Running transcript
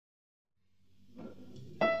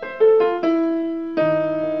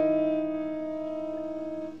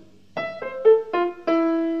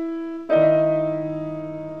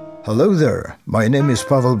Hello there, my name is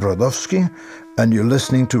Pavel Brodowski, and you're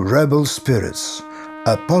listening to Rebel Spirits,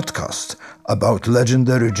 a podcast about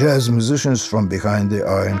legendary jazz musicians from behind the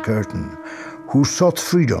Iron Curtain, who sought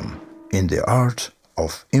freedom in the art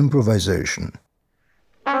of improvisation.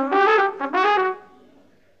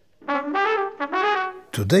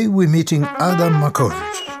 Today we're meeting Adam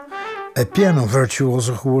Makowicz, a piano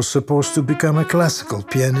virtuoso who was supposed to become a classical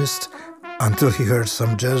pianist until he heard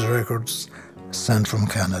some jazz records sent from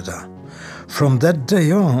Canada. From that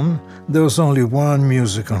day on, there was only one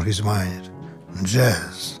music on his mind: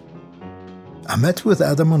 jazz. I met with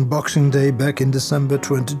Adam on Boxing Day back in December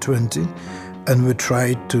 2020, and we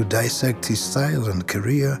tried to dissect his style and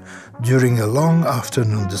career during a long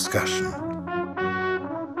afternoon discussion.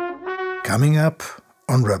 Coming up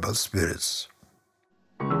on Rebel Spirits.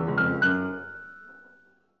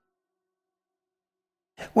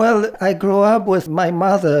 Well, I grew up with my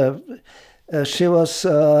mother. She was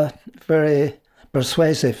a very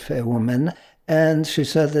persuasive woman, and she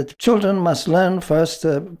said that children must learn first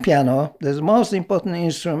piano, the most important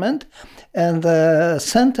instrument, and the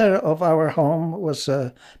center of our home was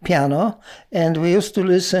piano, and we used to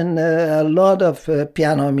listen a lot of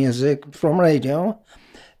piano music from radio.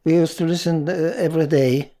 We used to listen every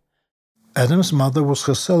day. Adam's mother was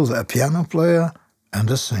herself a piano player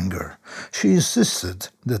and a singer. She insisted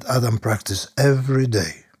that Adam practice every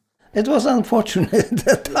day. It was unfortunate at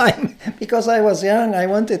that time because I was young. I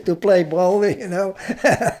wanted to play ball,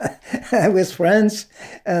 with friends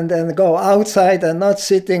and then go outside and not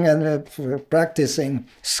sitting and practicing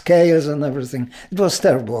scales and everything. It was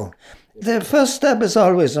terrible. The first step is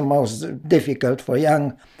always the most difficult for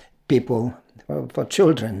young people, for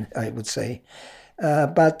children, I would say.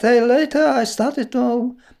 But later I started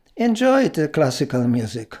to enjoy the classical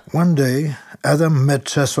music. One day, Adam met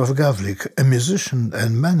Czesław Gawlik, a musician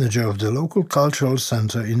and manager of the local cultural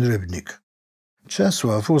center in Rybnik.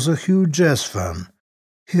 Czesław was a huge jazz fan.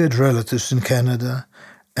 He had relatives in Canada,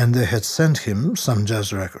 and they had sent him some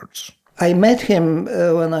jazz records. I met him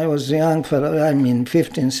when I was young,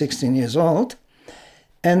 15, 16 years old.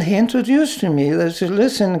 And he introduced to me, he said,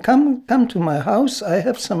 listen, come to my house. I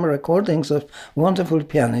have some recordings of wonderful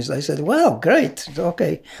pianists. I said, well, great,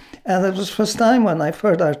 okay. And it was the first time when I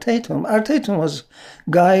heard Art Tatum. Art Tatum was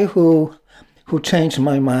a guy who changed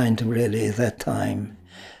my mind, really, at that time.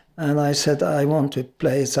 And I said, I want to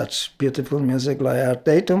play such beautiful music like Art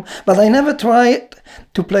Tatum. But I never tried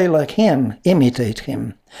to play like him, imitate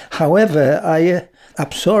him. However, I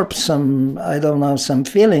absorbed some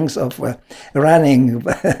feelings of running,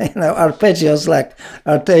 arpeggios like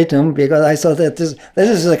Art Tatum, because I thought that this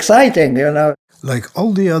is exciting, Like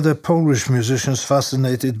all the other Polish musicians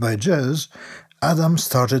fascinated by jazz, Adam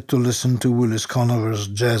started to listen to Willis Conover's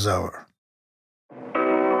Jazz Hour.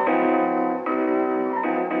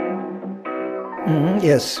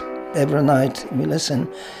 Yes, every night we listen.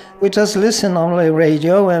 We just listen only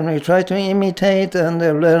radio and we try to imitate and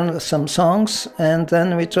learn some songs, and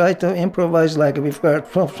then we try to improvise like we've heard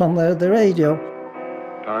from the radio.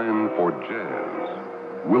 Time for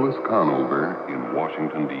jazz. Willis Conover in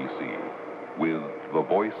Washington, D.C. with the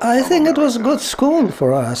voice. I think it was a good school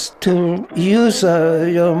for us to use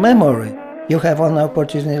your memory. You have an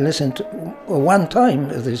opportunity to listen to one time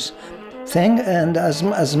this thing, and as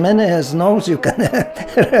many as notes you can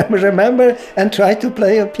remember, and try to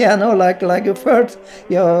play a piano like you've heard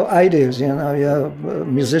your idols, your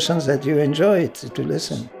musicians that you enjoyed to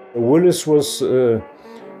listen. Willis was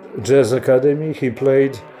Jazz Academy. He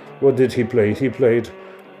played, what did he play? He played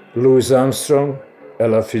Louis Armstrong,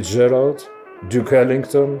 Ella Fitzgerald, Duke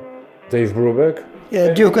Ellington, Dave Brubeck.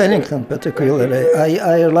 Yeah, Duke Ellington particularly.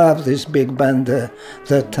 I love this big band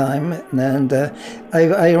that time. And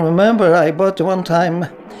I remember I bought one time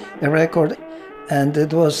a record, and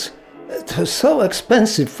it was so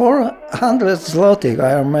expensive, 400 zloty,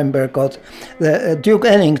 I remember, got the Duke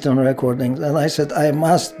Ellington recordings. And I said, I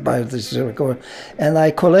must buy this record. And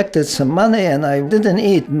I collected some money, and I didn't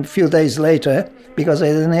eat a few days later because I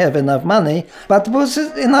didn't have enough money. But it was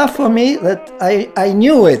enough for me that I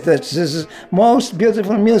knew it, that this is most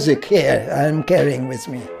beautiful music here I'm carrying with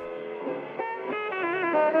me.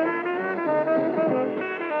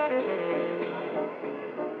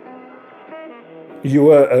 You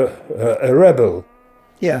were a rebel.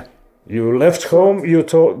 Yeah. You left home, you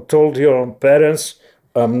told your parents,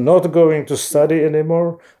 I'm not going to study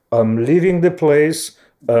anymore, I'm leaving the place,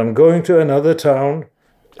 I'm going to another town.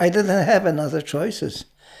 I didn't have another choices,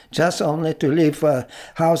 just only to leave a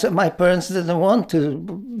house. My parents didn't want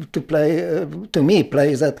to play, to me,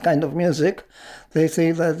 play that kind of music. They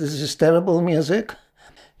think that this is terrible music.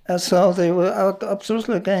 So they were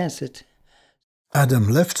absolutely against it. Adam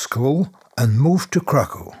left school and moved to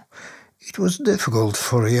Krakow. It was difficult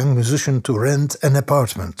for a young musician to rent an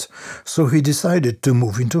apartment, so he decided to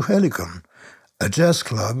move into Helicon, a jazz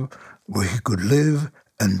club where he could live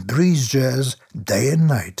and breathe jazz day and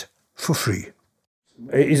night for free.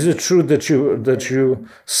 Is it true that you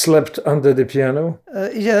slept under the piano?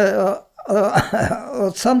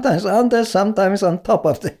 Sometimes under, sometimes on top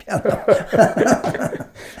of the piano.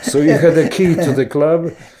 So you had a key to the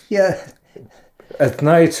club? Yeah. At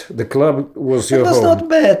night, the club was your home? It was not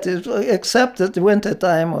bad, except that the winter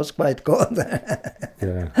time was quite cold.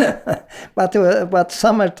 Yeah. But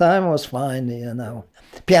summertime was fine, you know.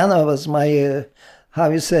 Piano was my,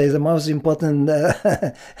 the most important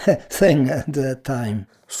thing at that time.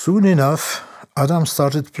 Soon enough, Adam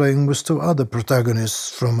started playing with two other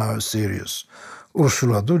protagonists from our series,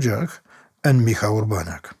 Ursula Dudziak and Michał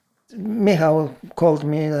Urbaniak. Michał called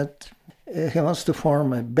me that he wants to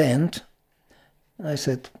form a band. I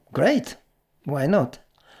said, great, why not?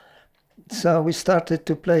 So we started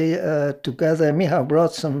to play together. Michał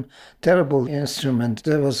brought some terrible instrument.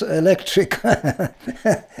 There was electric.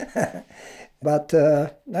 But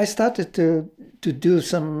I started to do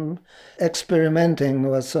some experimenting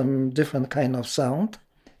with some different kind of sound.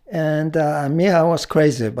 And Michał was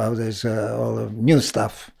crazy about this, all the new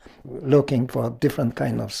stuff, looking for different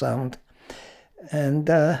kind of sound. And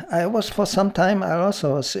I was, for some time, I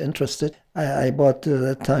also was interested. I bought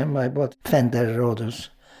Fender Rhodes.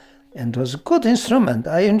 And it was a good instrument.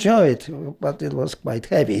 I enjoyed it, but it was quite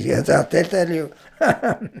heavy, yes, I'll tell you.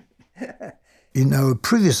 In our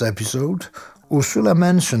previous episode, Ursula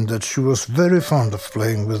mentioned that she was very fond of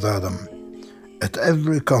playing with Adam. At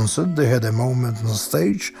every concert, they had a moment on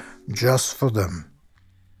stage just for them.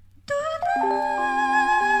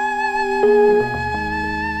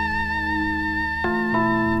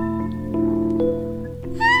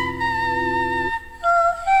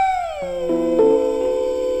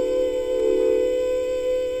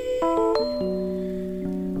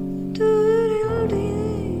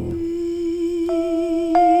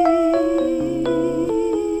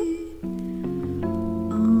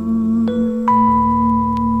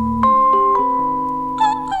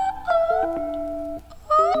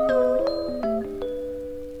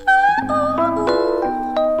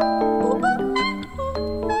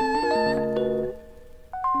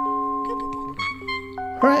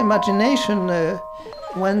 Her imagination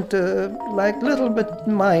went like a little bit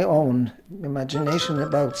my own imagination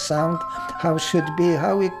about sound, how it should be,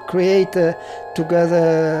 how we create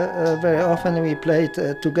together. Very often we played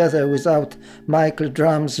together without Michael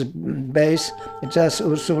drums, bass, just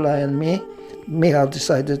Ursula and me. Michał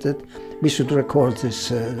decided that we should record this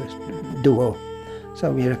duo.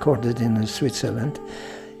 So we recorded in Switzerland.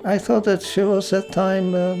 I thought that she was at the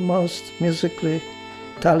time most musically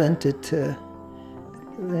talented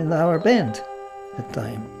in our band at the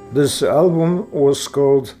time. This album was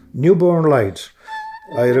called Newborn Light.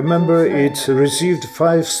 I remember it received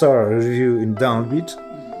 5-star review in Downbeat.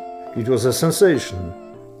 It was a sensation.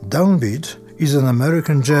 Downbeat is an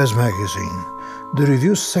American jazz magazine. The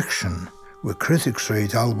reviews section, where critics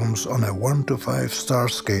rate albums on a 1 to 5-star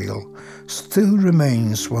scale, still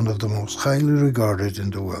remains one of the most highly regarded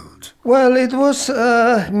in the world. Well, it was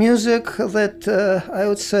music that I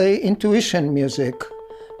would say intuition music,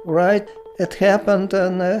 right? It happened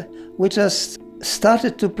and we just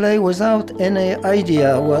started to play without any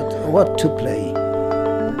idea what to play.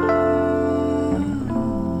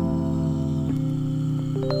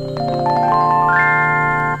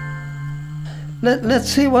 Let's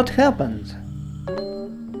see what happened.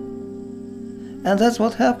 And that's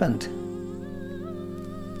what happened.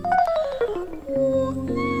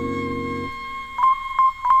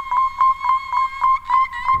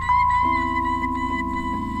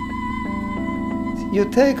 You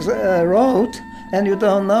take a road and you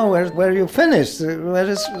don't know where you finish, where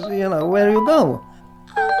you go.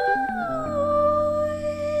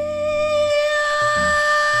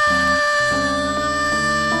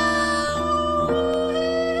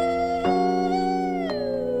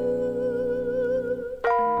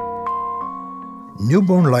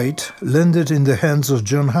 Newborn Light landed in the hands of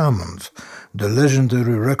John Hammond, the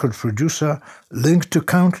legendary record producer linked to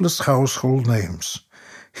countless household names.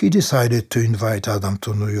 He decided to invite Adam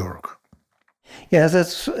to New York. Yes,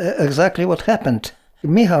 that's exactly what happened.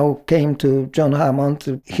 Michał came to John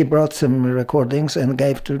Hammond. He brought some recordings and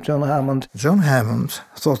gave to John Hammond. John Hammond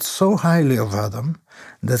thought so highly of Adam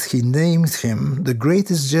that he named him the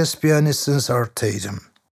greatest jazz pianist since Art Tatum.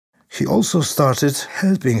 He also started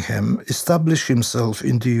helping him establish himself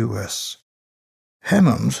in the US.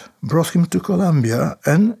 Hammond brought him to Columbia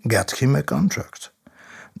and got him a contract.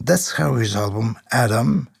 That's how his album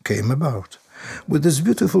Adam came about. With this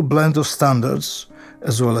beautiful blend of standards,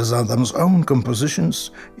 as well as Adam's own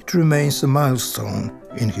compositions, it remains a milestone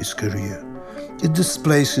in his career. It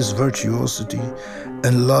displays his virtuosity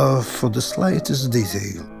and love for the slightest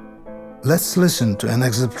detail. Let's listen to an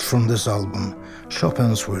excerpt from this album,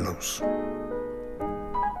 Chopin's Willows.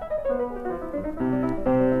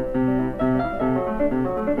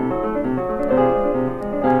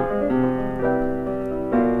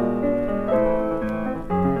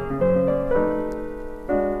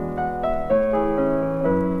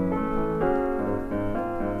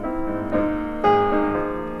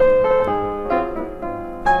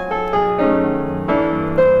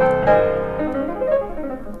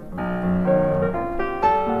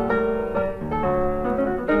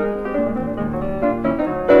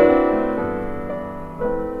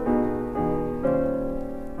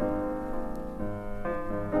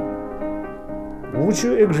 Would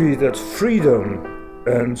you agree that freedom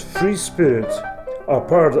and free spirit are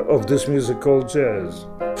part of this music called jazz?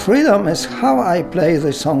 Freedom is how I play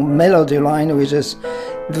the song melody line, which is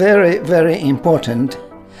very, very important.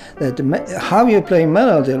 That how you play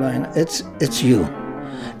melody line, it's you.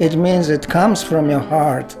 It means it comes from your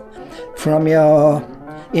heart, from your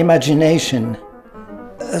imagination.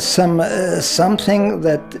 Something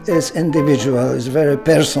that is individual, is very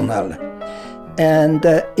personal. And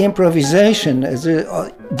improvisation,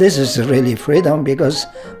 this is really freedom because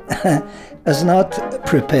it's not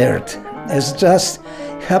prepared. It's just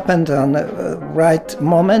happened on the right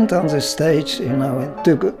moment on the stage,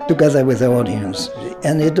 together with the audience.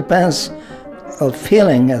 And it depends on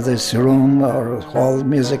feeling of this room or hall,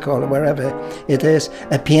 music hall, wherever it is,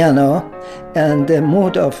 a piano, and the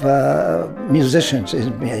mood of musicians. If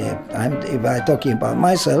I'm talking about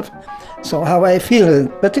myself, so how I feel at a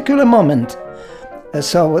particular moment.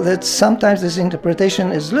 So that sometimes this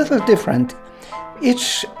interpretation is a little different.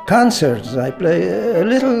 Each concert I play a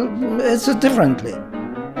little, it's differently.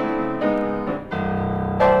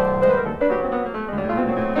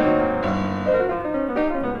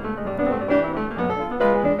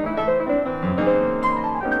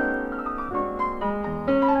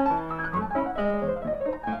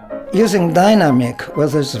 Using dynamic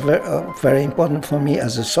was very important for me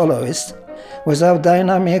as a soloist. Without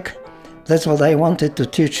dynamic, that's what I wanted to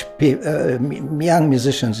teach young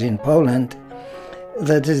musicians in Poland.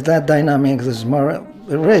 That dynamic is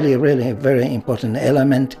really very important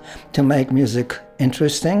element to make music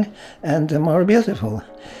interesting and more beautiful.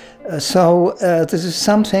 So this is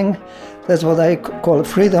something, that's what I call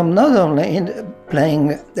freedom, not only in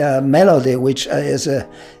playing melody, which is a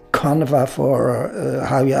canvas for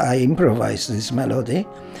how I improvise this melody,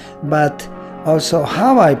 but also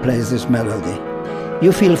how I play this melody.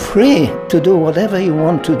 You feel free to do whatever you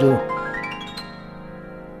want to do.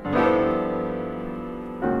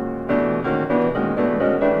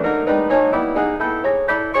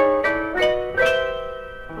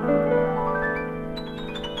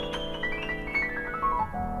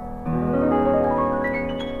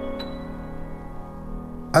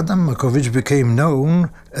 Adam Makowicz became known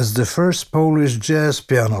as the first Polish jazz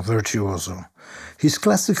piano virtuoso. His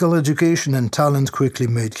classical education and talent quickly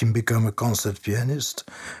made him become a concert pianist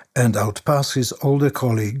and outpass his older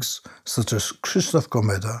colleagues such as Krzysztof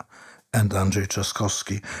Komeda and Andrzej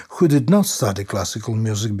Trzaskowski, who did not study classical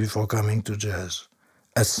music before coming to jazz.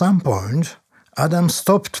 At some point, Adam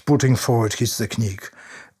stopped putting forward his technique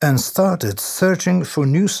and started searching for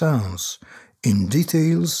new sounds in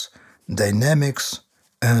details, dynamics,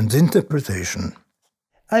 and interpretation.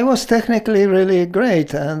 I was technically really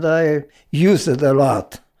great and I used it a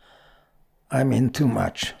lot. I mean, too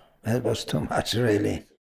much. It was too much, really.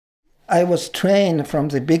 I was trained from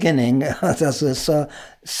the beginning as a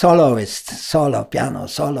soloist, piano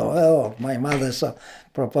solo. Oh, my mother saw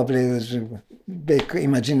probably this big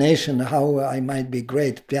imagination how I might be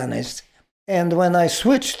great pianist. And when I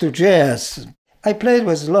switched to jazz, I played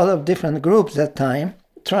with a lot of different groups that time,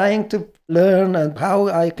 trying to learn how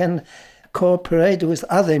I can cooperate with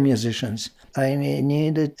other musicians. I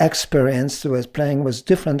needed experience with playing with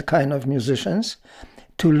different kind of musicians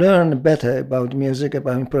to learn better about music,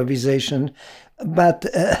 about improvisation. But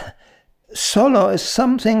solo is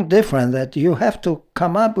something different, that you have to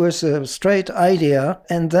come up with a straight idea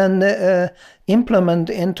and then implement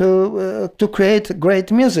into to create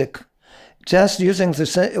great music. Just using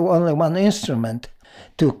only one instrument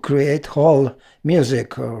to create whole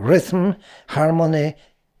music, rhythm, harmony,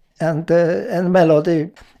 and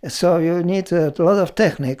melody. So you need a lot of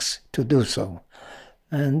techniques to do so.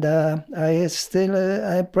 And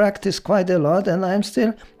I practice quite a lot, and I'm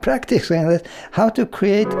still practicing that, how to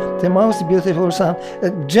create the most beautiful sound.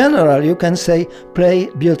 General, you can say, play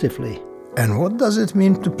beautifully. And what does it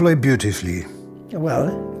mean to play beautifully? Well,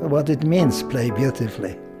 what it means, play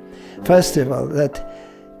beautifully. First of all, that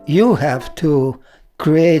you have to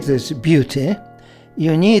create this beauty.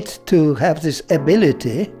 You need to have this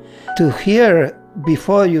ability to hear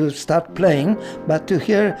before you start playing, but to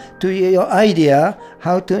hear your idea,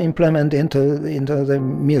 how to implement into the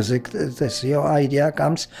music. This, your idea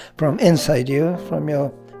comes from inside you, from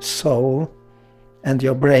your soul and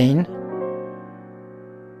your brain.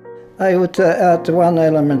 I would add one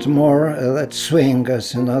element more, that swing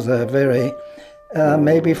is another very,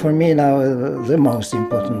 maybe for me now, the most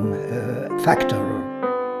important factor.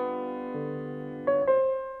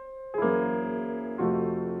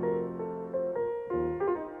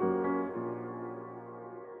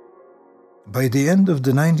 By the end of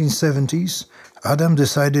the 1970s, Adam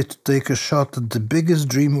decided to take a shot at the biggest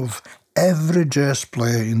dream of every jazz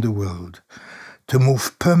player in the world, to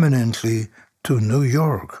move permanently to New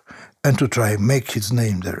York and to try and make his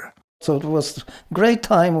name there. So it was a great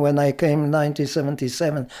time when I came in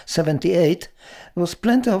 1977, 78. There was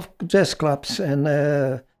plenty of jazz clubs, and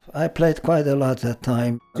I played quite a lot that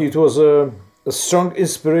time. It was a strong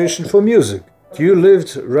inspiration for music. You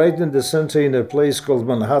lived right in the center in a place called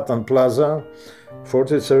Manhattan Plaza,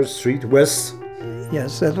 43rd Street West.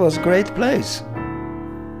 Yes, that was a great place.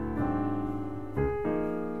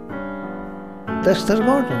 Dexter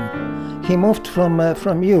Gordon, he moved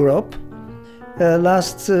from Europe.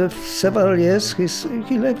 Last several years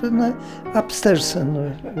he lived upstairs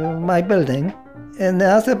in my building. In the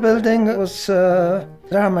other building was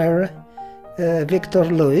drummer Victor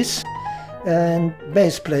Lewis and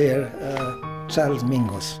bass player Charles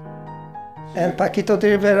Mingus. And Paquito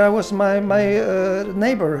de Rivera was my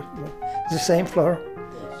neighbor, the same floor.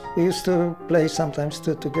 We used to play sometimes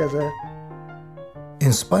together.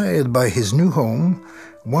 Inspired by his new home,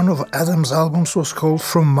 one of Adam's albums was called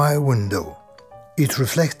From My Window. It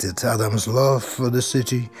reflected Adam's love for the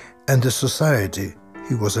city and the society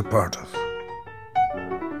he was a part of.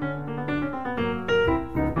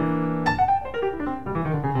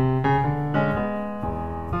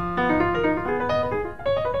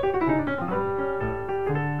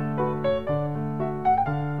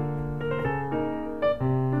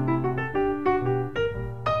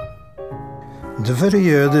 The very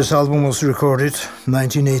year this album was recorded,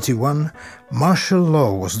 1981, martial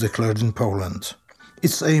law was declared in Poland.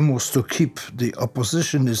 Its aim was to keep the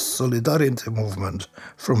oppositionist Solidarity movement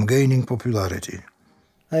from gaining popularity.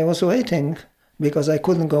 I was waiting because I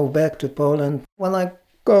couldn't go back to Poland. When I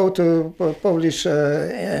go to Polish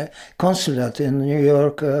consulate in New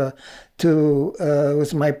York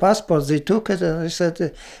with my passport, they took it and they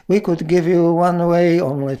said, we could give you one way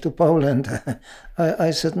only to Poland.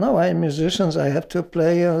 I said, no, I'm a musician, I have to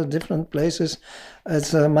play different places.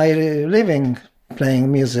 It's my living,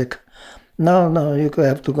 playing music. No, you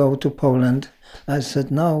have to go to Poland. I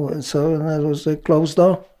said, no, so it was a closed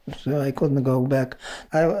door, so I couldn't go back.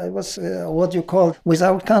 I was what you call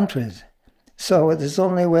without countries. So it is the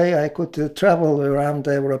only way I could travel around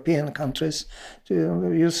the European countries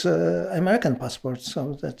to use American passports.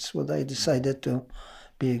 So that's what I decided to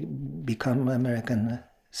become American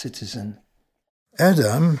citizen.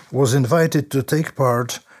 Adam was invited to take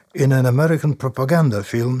part in an American propaganda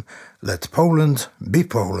film, Let Poland Be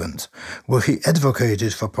Poland, where he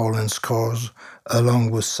advocated for Poland's cause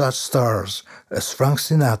along with such stars as Frank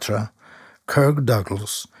Sinatra, Kirk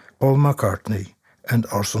Douglas, Paul McCartney, and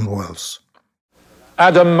Orson Welles.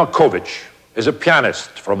 Adam Makowicz is a pianist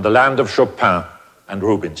from the land of Chopin and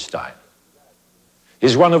Rubinstein.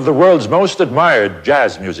 He's one of the world's most admired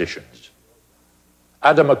jazz musicians.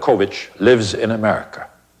 Adam Makowicz lives in America.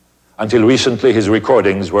 Until recently, his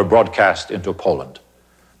recordings were broadcast into Poland.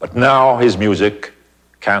 But now his music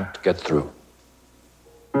can't get through.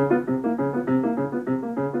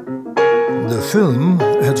 The film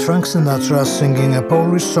had Frank Sinatra singing a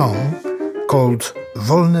Polish song called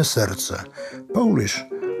Wolne Serce, Polish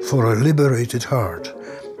for a liberated heart,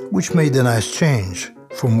 which made a nice change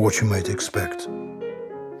from what you might expect.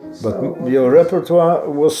 But your repertoire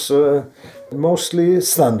was mostly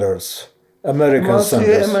standards, American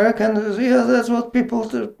standards. American, yeah, that's what people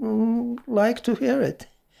like to hear it.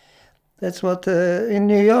 That's what, in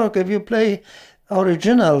New York, if you play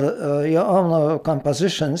original, your own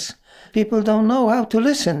compositions, people don't know how to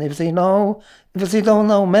listen if they don't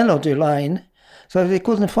know melody line, so they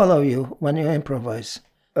couldn't follow you when you improvise.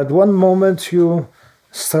 At one moment you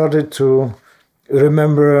started to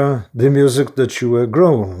remember the music that you were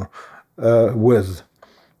grown with.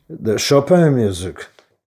 the Chopin music.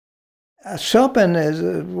 Chopin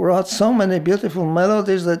wrote so many beautiful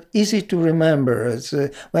melodies that easy to remember. It's,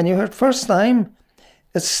 when you hear it first time,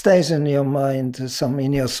 it stays in your mind,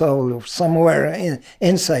 in your soul, somewhere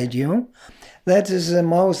inside you. That is the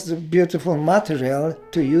most beautiful material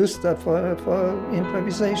to use for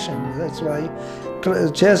improvisation. That's why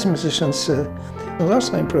jazz musicians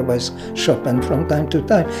also improvise Chopin from time to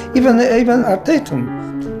time. Even Art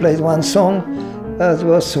Tatum played one song, it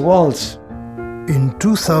was Waltz. In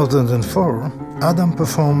 2004, Adam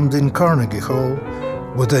performed in Carnegie Hall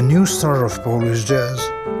with a new star of Polish jazz,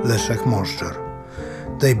 Leszek Moszczer.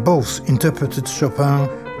 They both interpreted Chopin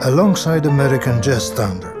alongside American jazz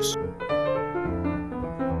standards.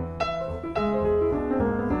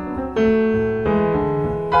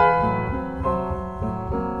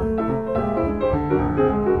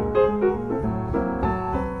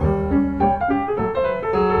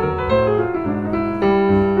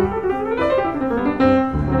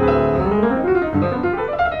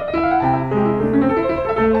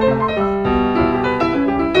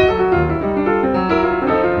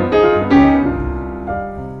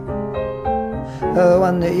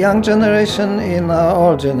 One young generation in our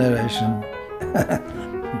old generation.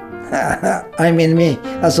 I mean me,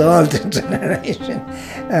 as an older generation.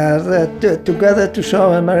 Together to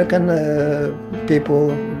show American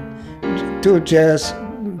people, two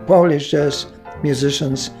Polish jazz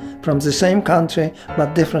musicians from the same country,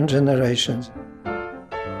 but different generations.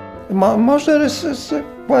 Moszczer is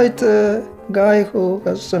quite a guy who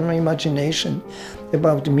has some imagination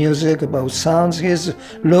about music, about sounds. He's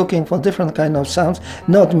looking for different kind of sounds.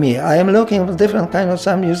 Not me. I am looking for different kind of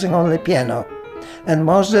sound using only piano. And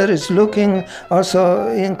Moszczer is looking also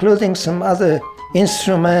including some other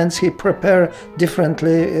instruments. He prepare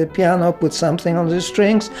differently. Piano, put something on the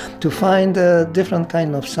strings to find a different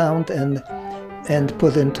kind of sound and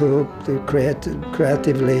put into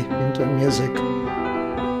creatively into music.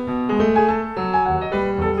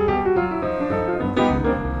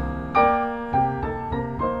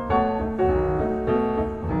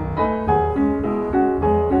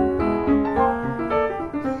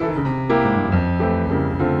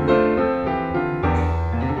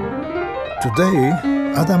 Today,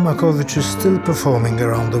 Adam Makowicz is still performing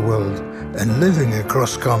around the world and living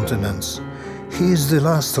across continents. He is the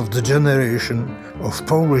last of the generation of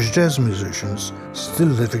Polish jazz musicians still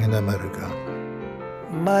living in America.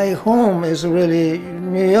 My home is really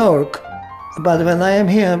New York, but when I am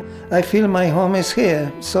here, I feel my home is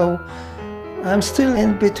here. So I'm still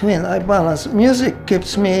in between. I balance. Music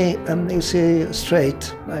keeps me,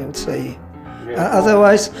 straight, I would say.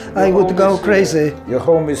 Otherwise, I would go crazy. Your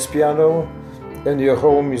home is piano, and your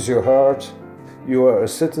home is your heart. You are a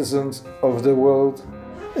citizen of the world.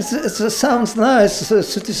 It sounds nice, a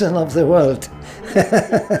citizen of the world.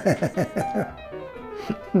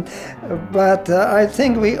 But I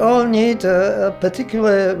think we all need a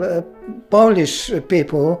particular Polish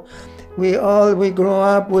people. We grow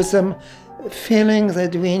up with some feeling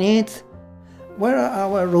that we need. Where are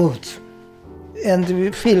our roots? And we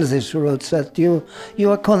feel these roots, that you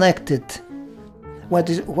are connected. What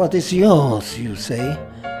is yours, you say?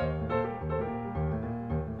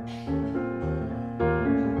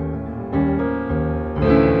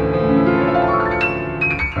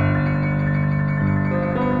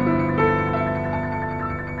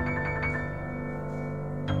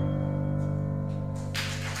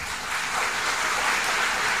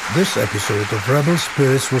 This episode of Rebel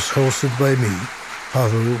Spirits was hosted by me,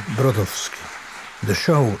 Paweł Brodowski. The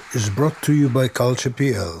show is brought to you by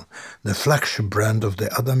Culture.pl, the flagship brand of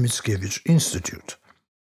the Adam Mickiewicz Institute.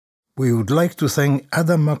 We would like to thank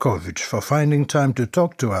Adam Makowicz for finding time to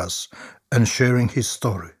talk to us and sharing his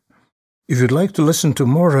story. If you'd like to listen to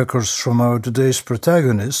more records from our today's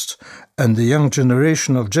protagonist and the young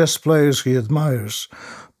generation of jazz players he admires,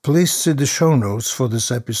 please see the show notes for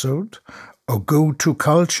this episode or go to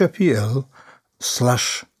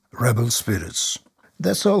culture.pl/rebelspirits.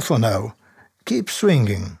 That's all for now. Keep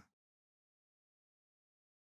swinging.